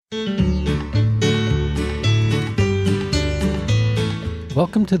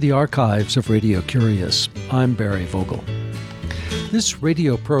Welcome to the archives of Radio Curious. I'm Barry Vogel. This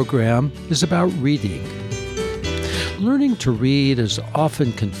radio program is about reading. Learning to read is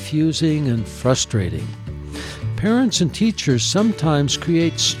often confusing and frustrating. Parents and teachers sometimes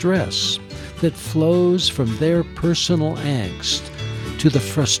create stress that flows from their personal angst to the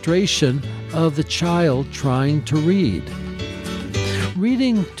frustration of the child trying to read.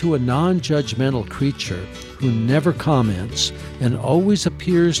 Reading to a non-judgmental creature who never comments and always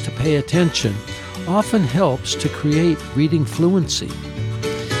appears to pay attention often helps to create reading fluency.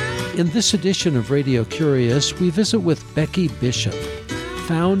 In this edition of Radio Curious, we visit with Becky Bishop,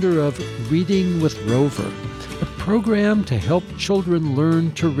 founder of Reading with Rover, a program to help children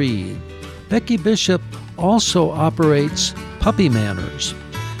learn to read. Becky Bishop also operates Puppy Manners,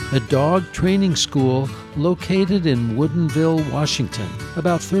 a dog training school located in Woodinville, Washington,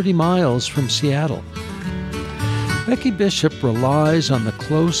 about 30 miles from Seattle. Becky Bishop relies on the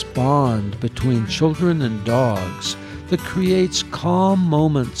close bond between children and dogs that creates calm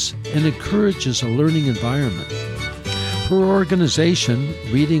moments and encourages a learning environment. Her organization,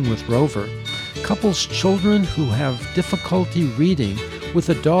 Reading with Rover, couples children who have difficulty reading with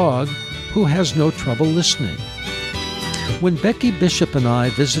a dog who has no trouble listening. When Becky Bishop and I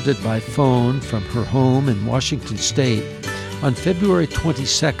visited by phone from her home in Washington State on February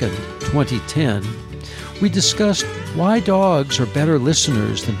 22nd, 2010, we discussed why dogs are better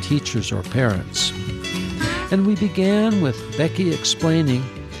listeners than teachers or parents. And we began with Becky explaining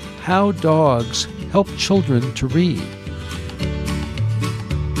how dogs help children to read.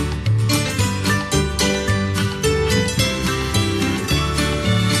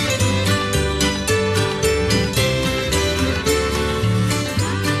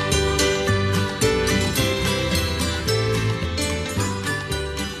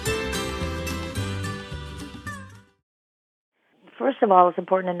 First of all, it's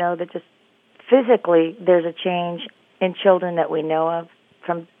important to know that just physically there's a change in children that we know of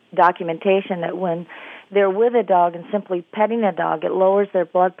from documentation that when they're with a dog and simply petting a dog, it lowers their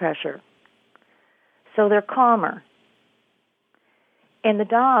blood pressure. So they're calmer. And the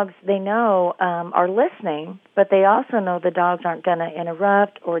dogs, they know, are listening, but they also know the dogs aren't going to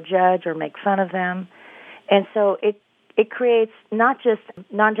interrupt or judge or make fun of them. And so it creates not just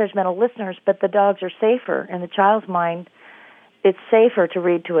non-judgmental listeners, but the dogs are safer in the child's mind. It's safer to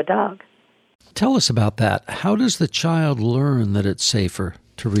read to a dog. Tell us about that. How does the child learn that it's safer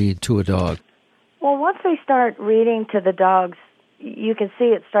to read to a dog? Well, once they start reading to the dogs, you can see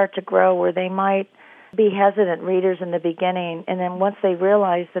it start to grow where they might be hesitant readers in the beginning, and then once they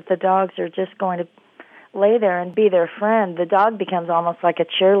realize that the dogs are just going to lay there and be their friend, the dog becomes almost like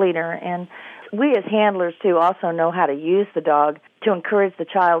a cheerleader. And we as handlers, too, also know how to use the dog to encourage the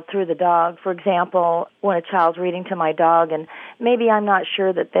child through the dog. For example, when a child's reading to my dog and maybe I'm not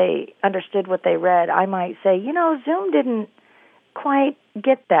sure that they understood what they read, I might say, Zoom didn't quite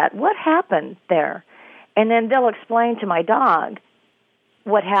get that. What happened there? And then they'll explain to my dog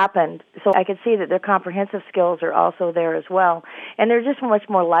what happened. So I can see that their comprehensive skills are also there as well. And they're just much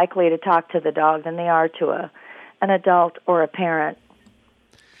more likely to talk to the dog than they are to an adult or a parent.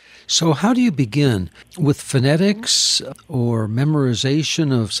 So how do you begin? With phonetics or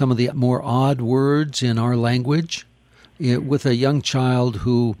memorization of some of the more odd words in our language? With a young child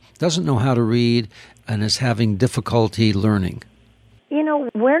who doesn't know how to read and is having difficulty learning?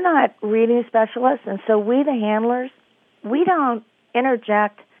 We're not reading specialists, and so we, the handlers, we don't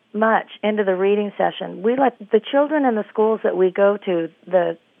interject much into the reading session. We let the children in the schools that we go to,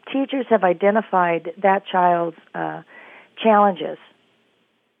 the teachers have identified that child's challenges.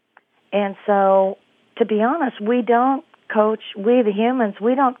 And so, to be honest, we don't coach, we the humans,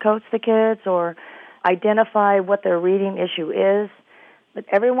 we don't coach the kids or identify what their reading issue is. But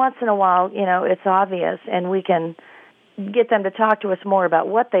every once in a while, it's obvious, and we can get them to talk to us more about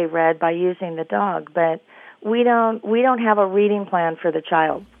what they read by using the dog. But we don't have a reading plan for the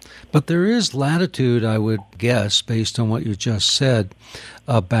child. But there is latitude, I would guess, based on what you just said,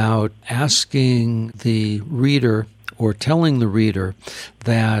 about asking the reader or telling the reader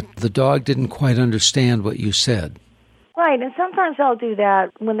that the dog didn't quite understand what you said. Right, and sometimes I'll do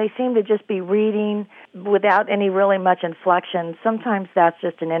that when they seem to just be reading without any really much inflection. Sometimes that's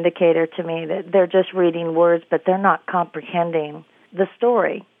just an indicator to me that they're just reading words, but they're not comprehending the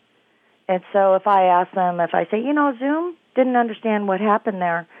story. And so if I ask them, if I say, Zoom didn't understand what happened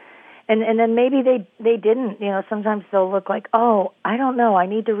there, and then maybe they didn't, sometimes they'll look like, oh, I don't know, I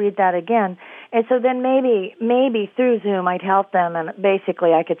need to read that again. And so then maybe through Zoom I'd help them, and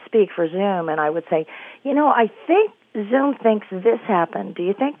basically I could speak for Zoom, and I would say, I think Zoom thinks this happened. Do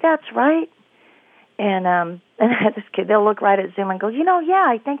you think that's right? And this kid, they'll look right at Zoom and go, yeah,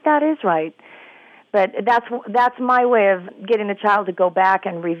 I think that is right. But that's my way of getting the child to go back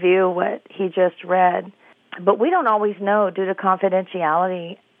and review what he just read. But we don't always know, due to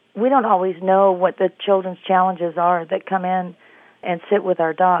confidentiality, we don't always know what the children's challenges are that come in and sit with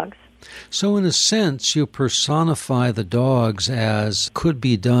our dogs. So in a sense, you personify the dogs as could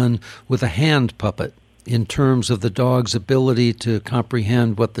be done with a hand puppet in terms of the dog's ability to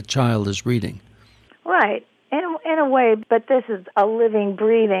comprehend what the child is reading. Right, in a way, but this is a living,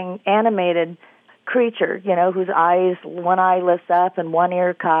 breathing, animated creature, whose one eye lifts up and one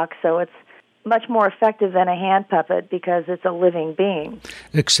ear cocks, so it's much more effective than a hand puppet because it's a living being.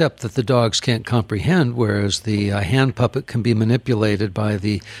 Except that the dogs can't comprehend, whereas the hand puppet can be manipulated by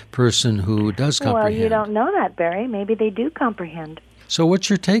the person who does comprehend. Well, you don't know that, Barry. Maybe they do comprehend. So what's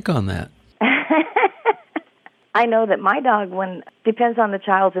your take on that? I know that my dog, depends on the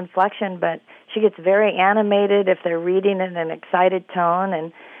child's inflection, but she gets very animated if they're reading in an excited tone,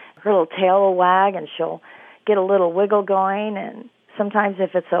 and her little tail will wag, and she'll get a little wiggle going, and sometimes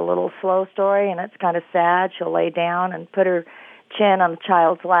if it's a little slow story and it's kind of sad, she'll lay down and put her chin on the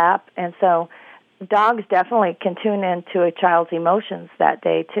child's lap. And so dogs definitely can tune into a child's emotions that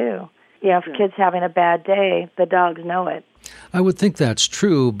day, too. If a kid's having a bad day, the dogs know it. I would think that's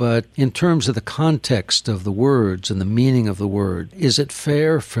true, but in terms of the context of the words and the meaning of the word, is it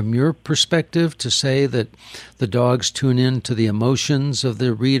fair from your perspective to say that the dogs tune in to the emotions of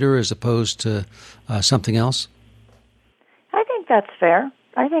the reader as opposed to something else? I think that's fair.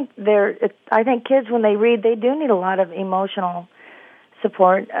 I think kids, when they read, they do need a lot of emotional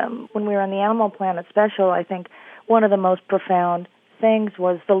support. When we were on the Animal Planet special, I think one of the most profound things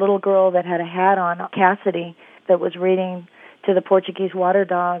was the little girl that had a hat on, Cassidy, that was reading to the Portuguese water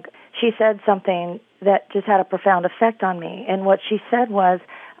dog. She said something that just had a profound effect on me. And what she said was,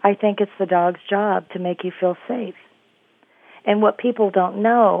 I think it's the dog's job to make you feel safe. And what people don't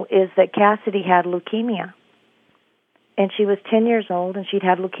know is that Cassidy had leukemia. And she was 10 years old, and she'd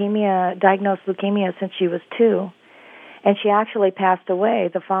had diagnosed leukemia since she was 2. And she actually passed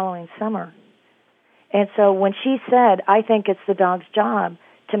away the following summer. And so when she said, I think it's the dog's job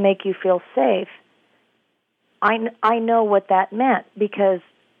to make you feel safe, I know what that meant, because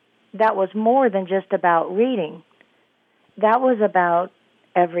that was more than just about reading. That was about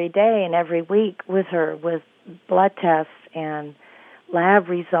every day and every week with her, with blood tests and lab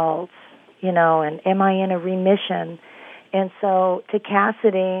results, and am I in a remission? And so to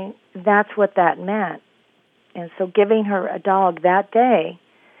Cassidy, that's what that meant. And so giving her a dog that day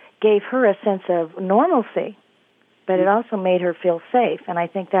gave her a sense of normalcy, but it also made her feel safe. And I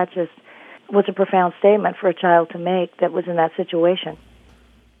think that just was a profound statement for a child to make that was in that situation.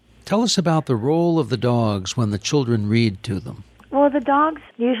 Tell us about the role of the dogs when the children read to them. Well, the dogs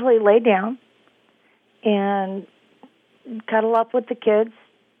usually lay down and cuddle up with the kids,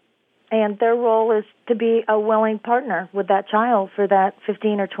 and their role is to be a willing partner with that child for that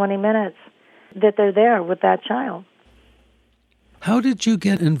 15 or 20 minutes that they're there with that child. How did you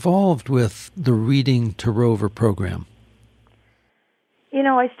get involved with the Reading to Rover program?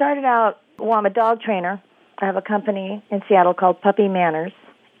 I started out, I'm a dog trainer. I have a company in Seattle called Puppy Manners,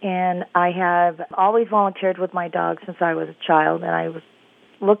 and I have always volunteered with my dog since I was a child, and I was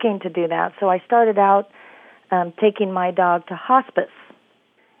looking to do that. So I started out taking my dog to hospice,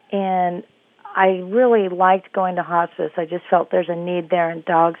 and I really liked going to hospice. I just felt there's a need there, and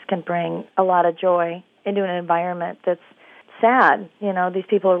dogs can bring a lot of joy into an environment that's sad. These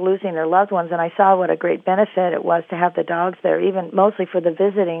people are losing their loved ones, and I saw what a great benefit it was to have the dogs there, even mostly for the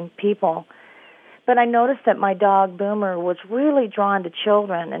visiting people. But I noticed that my dog, Boomer, was really drawn to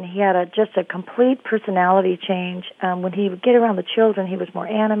children, and he had just a complete personality change. When he would get around the children, he was more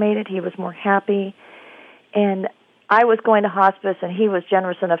animated, he was more happy. And I was going to hospice, and he was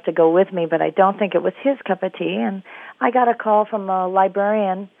generous enough to go with me, but I don't think it was his cup of tea. And I got a call from a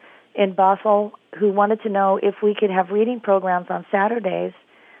librarian in Bothell who wanted to know if we could have reading programs on Saturdays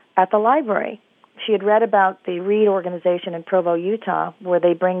at the library. She had read about the READ organization in Provo, Utah, where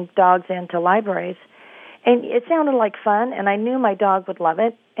they bring dogs into libraries. And it sounded like fun, and I knew my dog would love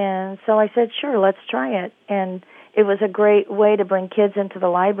it. And so I said, sure, let's try it. And it was a great way to bring kids into the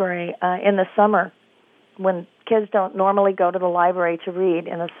library in the summer, when kids don't normally go to the library to read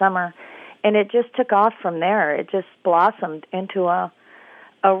in the summer. And it just took off from there. It just blossomed into a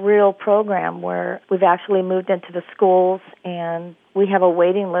real program where we've actually moved into the schools, and we have a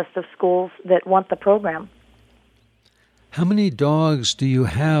waiting list of schools that want the program. How many dogs do you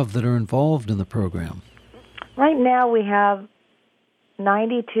have that are involved in the program? Right now we have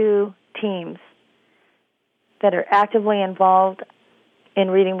 92 teams that are actively involved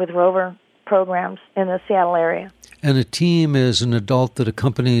in Reading with Rover programs in the Seattle area. And a team is an adult that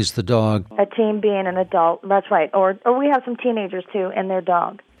accompanies the dog. A team being an adult, that's right. Or we have some teenagers, too, and their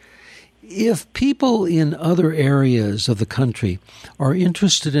dog. If people in other areas of the country are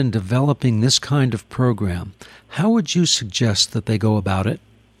interested in developing this kind of program, how would you suggest that they go about it?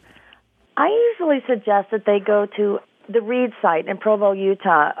 I usually suggest that they go to the READ site in Provo,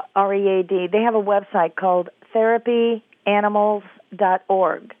 Utah, READ. They have a website called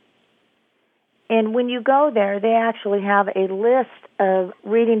therapyanimals.org. And when you go there, they actually have a list of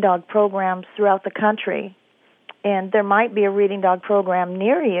reading dog programs throughout the country. And there might be a reading dog program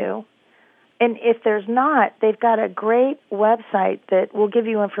near you. And if there's not, they've got a great website that will give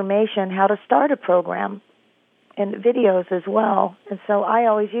you information how to start a program and videos as well. And so I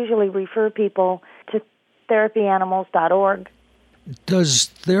always usually refer people to therapyanimals.org. Does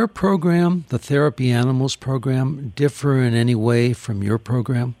their program, the Therapy Animals program, differ in any way from your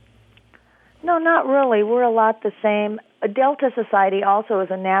program? No, not really. We're a lot the same. Delta Society also is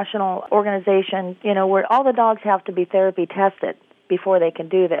a national organization, where all the dogs have to be therapy tested before they can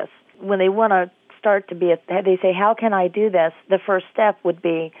do this. When they want to start to be, they say, how can I do this? The first step would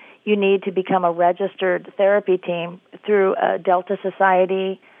be you need to become a registered therapy team through Delta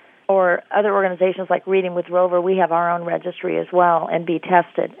Society or other organizations like Reading with Rover. We have our own registry as well, and be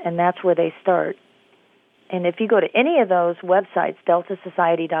tested, and that's where they start. And if you go to any of those websites,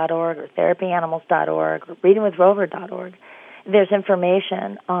 deltasociety.org or therapyanimals.org or readingwithrover.org, there's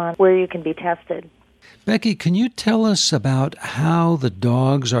information on where you can be tested. Becky, can you tell us about how the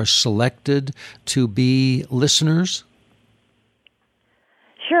dogs are selected to be listeners?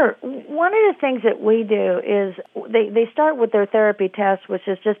 Sure. One of the things that we do is they start with their therapy test, which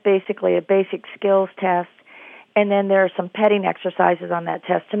is just basically a basic skills test, and then there are some petting exercises on that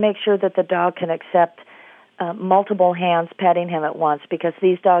test to make sure that the dog can accept multiple hands petting him at once, because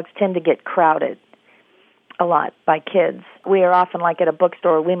these dogs tend to get crowded a lot by kids. We are often, like at a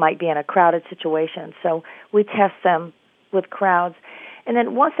bookstore, we might be in a crowded situation, so we test them with crowds. And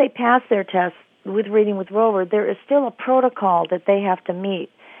then once they pass their test with Reading with Rover, there is still a protocol that they have to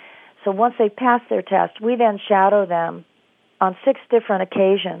meet. So once they pass their test, we then shadow them on 6 different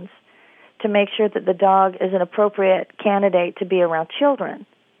occasions to make sure that the dog is an appropriate candidate to be around children,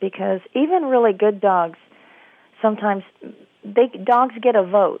 because even really good dogs, sometimes dogs get a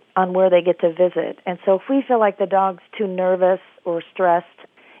vote on where they get to visit. And so if we feel like the dog's too nervous or stressed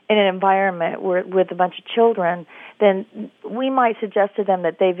in an environment with a bunch of children, then we might suggest to them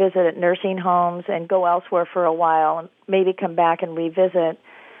that they visit at nursing homes and go elsewhere for a while and maybe come back and revisit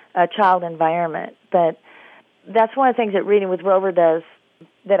a child environment. But that's one of the things that Reading with Rover does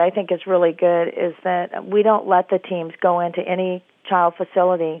that I think is really good, is that we don't let the teams go into any child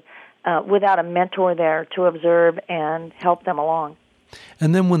facility without a mentor there to observe and help them along.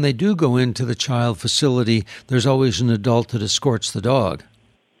 And then when they do go into the child facility, there's always an adult that escorts the dog.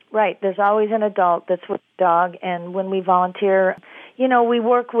 Right. There's always an adult that's with the dog. And when we volunteer, we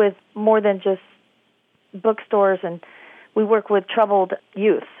work with more than just bookstores, and we work with troubled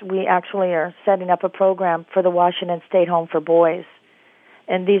youth. We actually are setting up a program for the Washington State Home for Boys.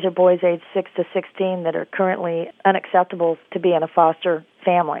 And these are boys aged 6 to 16 that are currently unacceptable to be in a foster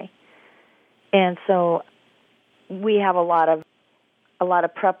family. And so we have a lot of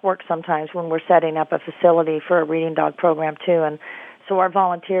prep work sometimes when we're setting up a facility for a reading dog program too. And so our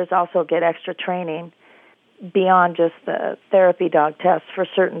volunteers also get extra training beyond just the therapy dog test. For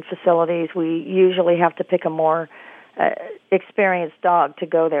certain facilities, we usually have to pick a more experienced dog to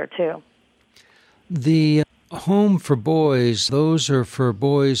go there too. The Home for Boys, those are for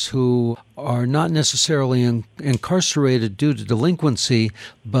boys who are not necessarily incarcerated due to delinquency,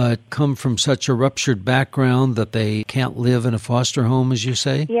 but come from such a ruptured background that they can't live in a foster home, as you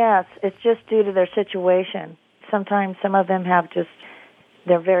say? Yes, it's just due to their situation. Sometimes some of them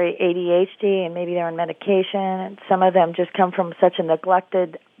they're very ADHD, and maybe they're on medication, and some of them just come from such a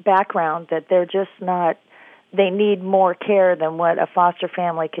neglected background that they're just not, they need more care than what a foster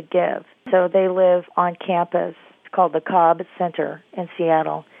family could give. So they live on campus. It's called the Cobb Center in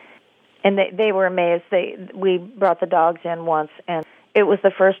Seattle. And they were amazed. We brought the dogs in once, and it was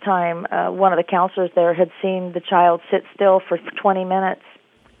the first time one of the counselors there had seen the child sit still for 20 minutes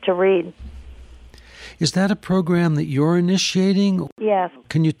to read. Is that a program that you're initiating? Yes.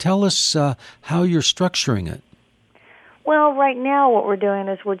 Can you tell us how you're structuring it? Well, right now what we're doing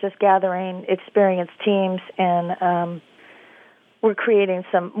is we're just gathering experienced teams, and we're creating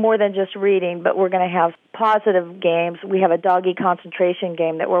some more than just reading, but we're going to have positive games. We have a doggy concentration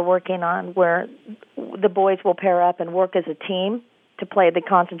game that we're working on where the boys will pair up and work as a team to play the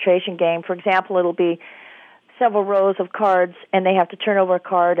concentration game. For example, it'll be several rows of cards, and they have to turn over a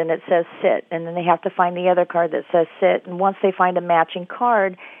card, and it says sit, and then they have to find the other card that says sit, and once they find a matching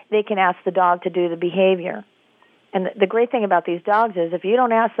card, they can ask the dog to do the behavior. And the great thing about these dogs is if you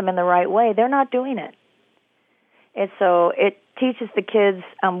don't ask them in the right way, they're not doing it. And so it teaches the kids,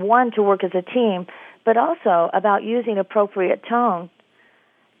 one, to work as a team, but also about using appropriate tone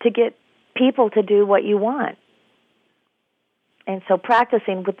to get people to do what you want. And so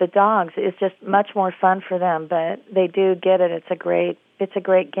practicing with the dogs is just much more fun for them, but they do get it. It's a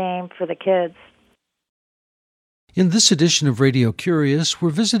great game for the kids. In this edition of Radio Curious, we're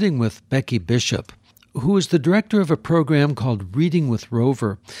visiting with Becky Bishop, who is the director of a program called Reading with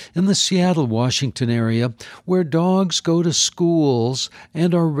Rover in the Seattle, Washington area, where dogs go to schools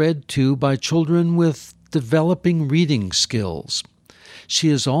and are read to by children with developing reading skills. She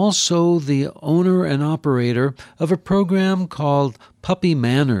is also the owner and operator of a program called Puppy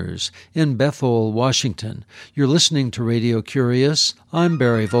Manners in Bethel, Washington. You're listening to Radio Curious. I'm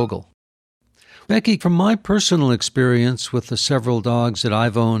Barry Vogel. Becky, from my personal experience with the several dogs that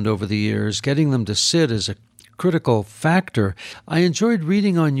I've owned over the years, getting them to sit is a critical factor. I enjoyed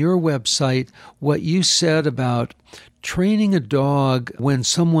reading on your website what you said about training a dog when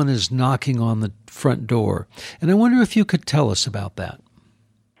someone is knocking on the front door. And I wonder if you could tell us about that.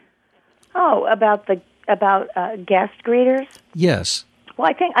 Oh, about guest greeters? Yes. Well,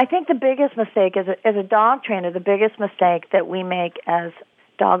 I think the biggest mistake as a dog trainer, the biggest mistake that we make as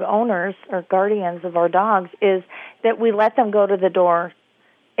dog owners or guardians of our dogs is that we let them go to the door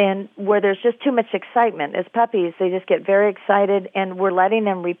and where there's just too much excitement. As puppies, they just get very excited, and we're letting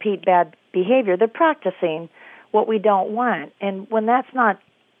them repeat bad behavior. They're practicing what we don't want. And when that's not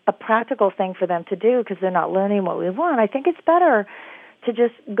a practical thing for them to do because they're not learning what we want, I think it's better to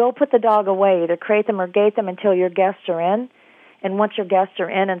just go put the dog away, either crate them or gate them until your guests are in. And once your guests are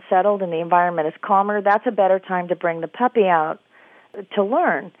in and settled and the environment is calmer, that's a better time to bring the puppy out to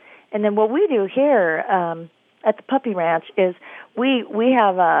learn. And then what we do here at the Puppy Ranch is we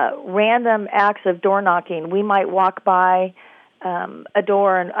have random acts of door knocking. We might walk by a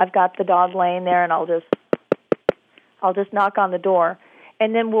door, and I've got the dog laying there, and I'll just knock on the door.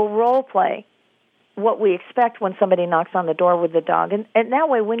 And then we'll role play what we expect when somebody knocks on the door with the dog. And that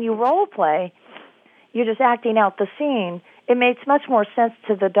way, when you role play, you're just acting out the scene. It makes much more sense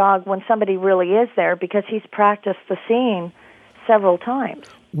to the dog when somebody really is there because he's practiced the scene several times.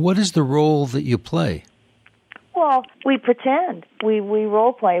 What is the role that you play? Well, we pretend. We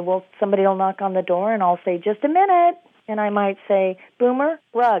role play. Well, somebody will knock on the door, and I'll say, just a minute. And I might say, Boomer,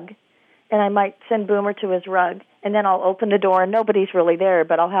 rug. And I might send Boomer to his rug. And then I'll open the door, and nobody's really there,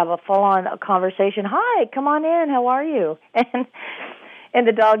 but I'll have a full-on conversation. Hi, come on in. How are you? And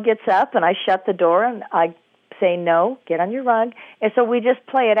the dog gets up, and I shut the door, and I say, no, get on your rug. And so we just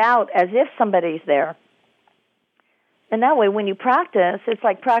play it out as if somebody's there. And that way, when you practice, it's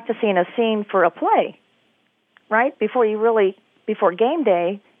like practicing a scene for a play, right? Before game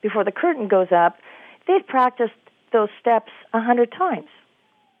day, before the curtain goes up, they've practiced those steps 100 times.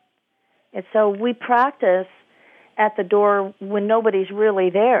 And so we practice at the door when nobody's really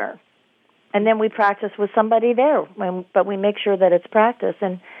there. And then we practice with somebody there, but we make sure that it's practice.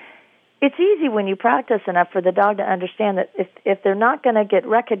 And it's easy when you practice enough for the dog to understand that if they're not going to get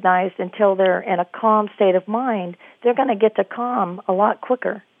recognized until they're in a calm state of mind, they're going to get to calm a lot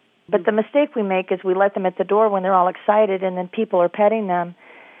quicker. But the mistake we make is we let them at the door when they're all excited, and then people are petting them,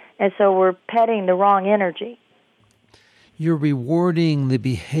 and so we're petting the wrong energy. You're rewarding the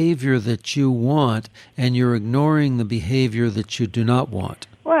behavior that you want, and you're ignoring the behavior that you do not want.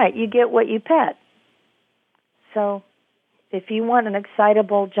 Right, you get what you pet. So if you want an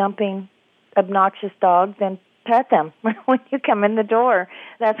excitable, jumping, obnoxious dog, then pet them when you come in the door.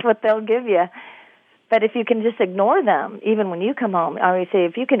 That's what they'll give you. But if you can just ignore them, even when you come home, I always say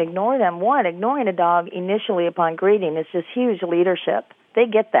if you can ignore them, ignoring a dog initially upon greeting is just huge leadership. They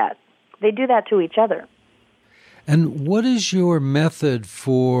get that. They do that to each other. And what is your method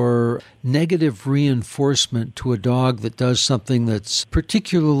for negative reinforcement to a dog that does something that's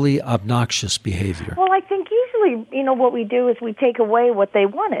particularly obnoxious behavior? Well, I think usually, what we do is we take away what they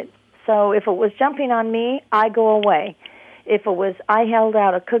wanted. So if it was jumping on me, I go away. If it was I held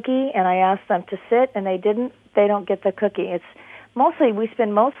out a cookie and I asked them to sit and they didn't, they don't get the cookie. It's we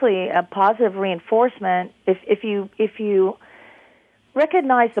spend mostly a positive reinforcement. If you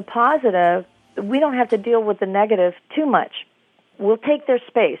recognize the positive, we don't have to deal with the negative too much. We'll take their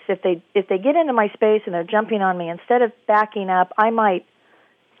space. If they get into my space and they're jumping on me, instead of backing up, I might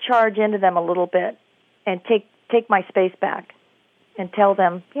charge into them a little bit and take my space back and tell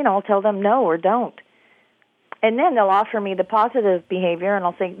them no or don't. And then they'll offer me the positive behavior, and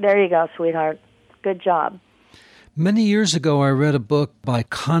I'll say, there you go, sweetheart. Good job. Many years ago, I read a book by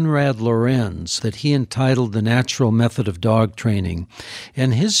Konrad Lorenz that he entitled The Natural Method of Dog Training.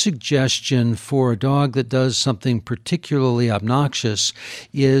 And his suggestion for a dog that does something particularly obnoxious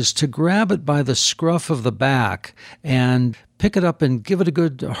is to grab it by the scruff of the back and pick it up and give it a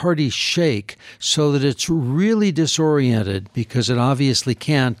good hearty shake so that it's really disoriented, because it obviously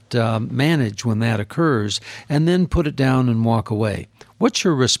can't manage when that occurs, and then put it down and walk away. What's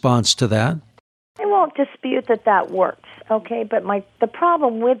your response to that? I won't dispute that works, okay? But the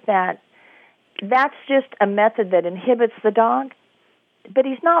problem with that's just a method that inhibits the dog, but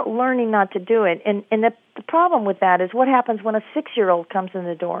he's not learning not to do it. And the problem with that is what happens when a 6-year-old comes in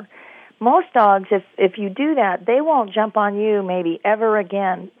the door. Most dogs, if you do that, they won't jump on you maybe ever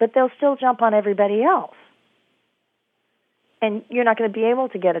again, but they'll still jump on everybody else. And you're not going to be able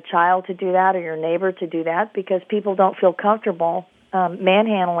to get a child to do that or your neighbor to do that because people don't feel comfortable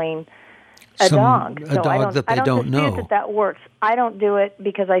manhandling a dog. A dog that they don't know. I don't dispute that works. I don't do it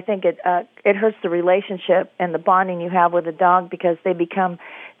because I think it hurts the relationship and the bonding you have with a dog, because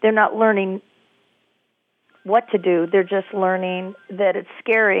they're not learning what to do. They're just learning that it's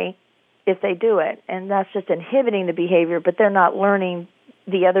scary if they do it, and that's just inhibiting the behavior, but they're not learning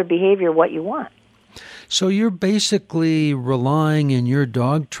the other behavior, what you want. So you're basically relying in your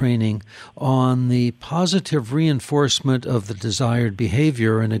dog training on the positive reinforcement of the desired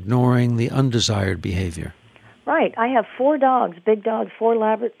behavior and ignoring the undesired behavior. Right. I have 4 dogs, big dogs, 3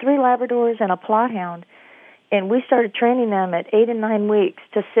 Labradors and a Plot Hound, and we started training them at 8 and 9 weeks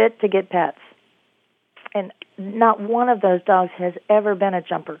to sit to get pets. And not one of those dogs has ever been a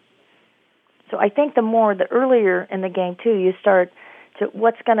jumper. So I think the earlier in the game, too, you start to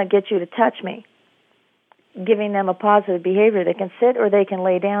what's going to get you to touch me, giving them a positive behavior. They can sit or they can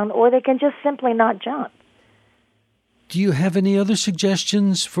lay down or they can just simply not jump. Do you have any other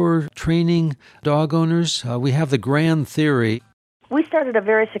suggestions for training dog owners? We have the grand theory. We started a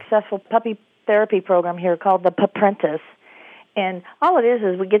very successful puppy therapy program here called the Pupprentice. And all it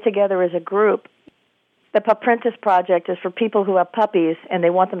is we get together as a group. The Pupprentice project is for people who have puppies and they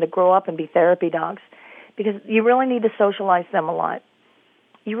want them to grow up and be therapy dogs, because you really need to socialize them a lot.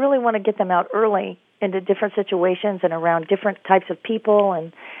 You really want to get them out early into different situations and around different types of people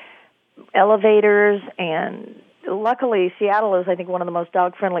and elevators. And luckily, Seattle is, I think, one of the most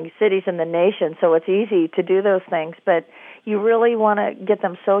dog-friendly cities in the nation, so it's easy to do those things. But you really want to get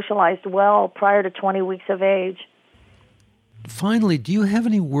them socialized well prior to 20 weeks of age. Finally, do you have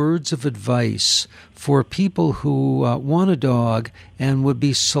any words of advice for people who want a dog and would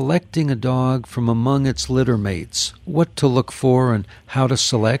be selecting a dog from among its litter mates? What to look for and how to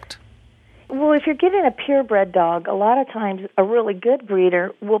select? Well, if you're getting a purebred dog, a lot of times a really good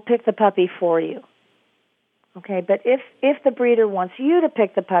breeder will pick the puppy for you. Okay, but if the breeder wants you to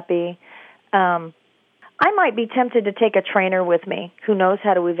pick the puppy, I might be tempted to take a trainer with me who knows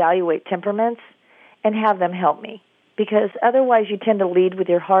how to evaluate temperaments and have them help me, because otherwise you tend to lead with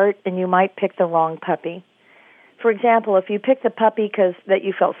your heart and you might pick the wrong puppy. For example, if you pick the puppy that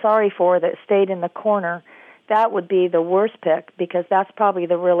you felt sorry for that stayed in the corner, that would be the worst pick, because that's probably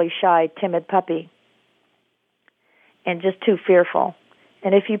the really shy, timid puppy and just too fearful.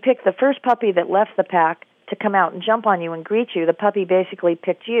 And if you pick the first puppy that left the pack to come out and jump on you and greet you, the puppy basically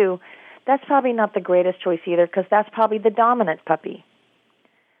picked you, that's probably not the greatest choice either, because that's probably the dominant puppy.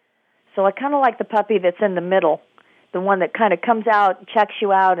 So I kind of like the puppy that's in the middle, the one that kind of comes out, checks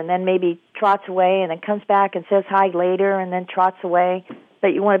you out, and then maybe trots away and then comes back and says hi later and then trots away.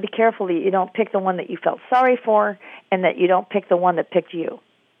 But you want to be careful that you don't pick the one that you felt sorry for and that you don't pick the one that picked you.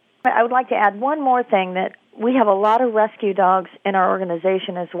 I would like to add one more thing, that we have a lot of rescue dogs in our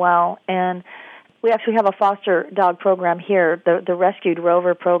organization as well, and we actually have a foster dog program here, the Rescued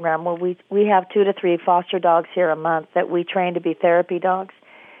Rover program, where we have 2 to 3 foster dogs here a month that we train to be therapy dogs.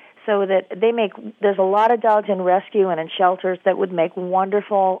 So that there's a lot of dogs in rescue and in shelters that would make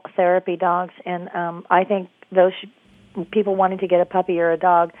wonderful therapy dogs, and I think those people wanting to get a puppy or a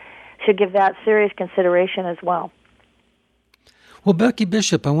dog should give that serious consideration as well. Well, Becky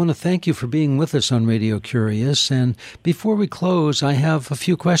Bishop, I want to thank you for being with us on Radio Curious, and before we close, I have a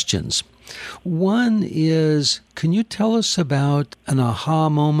few questions. One is, can you tell us about an aha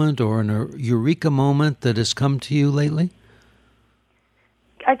moment or an eureka moment that has come to you lately?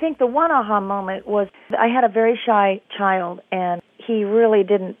 I think the one aha moment was I had a very shy child, and he really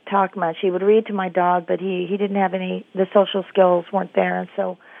didn't talk much. He would read to my dog, but he didn't have the social skills weren't there. And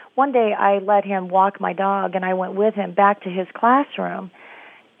so one day I let him walk my dog, and I went with him back to his classroom,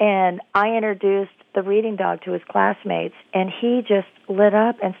 and I introduced the reading dog to his classmates, and he just lit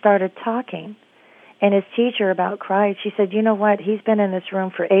up and started talking. And his teacher about cried. She said, you know what, he's been in this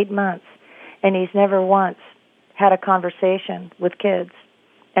room for 8 months, and he's never once had a conversation with kids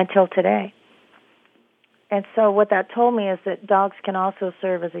until today. And so what that told me is that dogs can also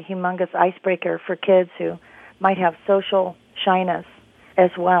serve as a humongous icebreaker for kids who might have social shyness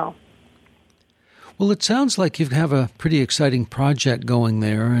as well. Well, it sounds like you have a pretty exciting project going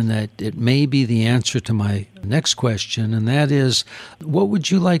there, and that it may be the answer to my next question, and that is, what would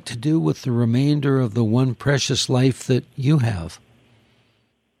you like to do with the remainder of the one precious life that you have?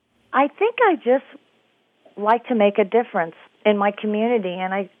 I think I just like to make a difference in my community,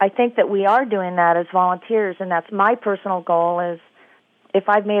 and I think that we are doing that as volunteers, and that's my personal goal is if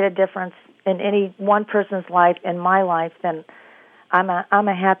I've made a difference in any one person's life in my life, then I'm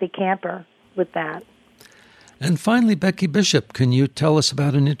a happy camper with that. And finally, Becky Bishop, can you tell us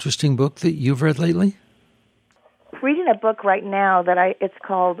about an interesting book that you've read lately? Reading a book right now it's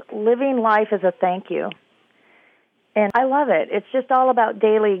called Living Life as a Thank You. And I love it. It's just all about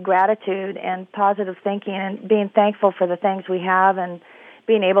daily gratitude and positive thinking and being thankful for the things we have and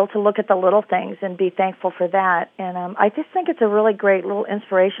being able to look at the little things and be thankful for that. And I just think it's a really great little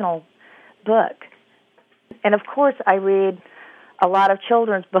inspirational book. And, of course, I read a lot of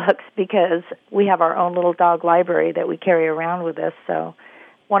children's books because we have our own little dog library that we carry around with us. So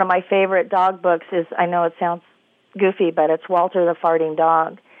one of my favorite dog books is, I know it sounds goofy, but it's Walter the Farting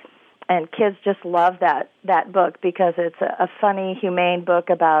Dog. And kids just love that book because it's a funny, humane book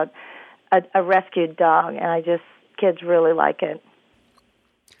about a rescued dog, and kids really like it.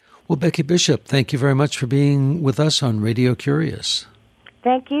 Well, Becky Bishop, thank you very much for being with us on Radio Curious.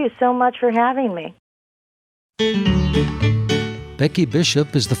 Thank you so much for having me. Becky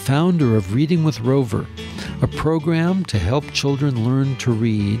Bishop is the founder of Reading with Rover, a program to help children learn to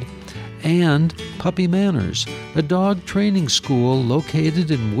read, and Puppy Manners, a dog training school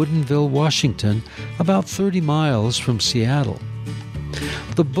located in Woodinville, Washington, about 30 miles from Seattle.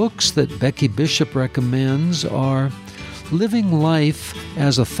 The books that Becky Bishop recommends are Living Life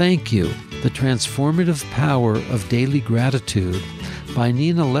as a Thank You, The Transformative Power of Daily Gratitude by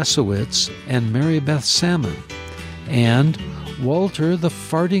Nina Lesowitz and Mary Beth Salmon, and Walter the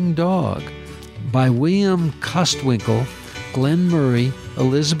Farting Dog by William Kostwinkle, Glenn Murray,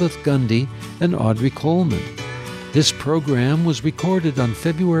 Elizabeth Gundy, and Audrey Coleman. This program was recorded on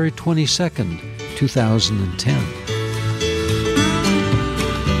February 22nd, 2010.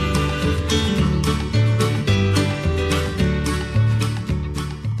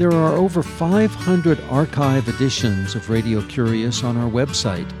 There are over 500 archive editions of Radio Curious on our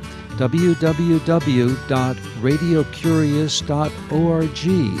website,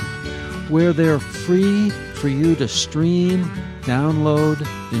 www.radiocurious.org, where they're free for you to stream, download,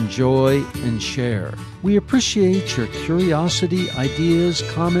 enjoy, and share. We appreciate your curiosity, ideas,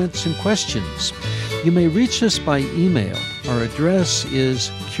 comments, and questions. You may reach us by email. Our address is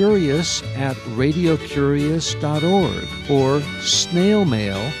curious@radiocurious.org or snail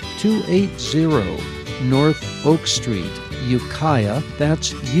mail 280 North Oak Street, Ukiah,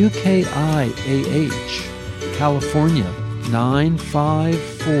 that's UKIAH, California,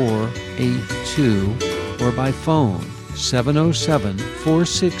 95482, or by phone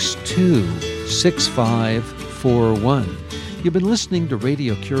 707-462-6541. You've been listening to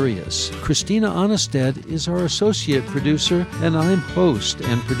Radio Curious. Christina Onnested is our associate producer, and I'm host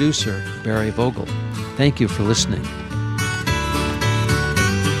and producer, Barry Vogel. Thank you for listening.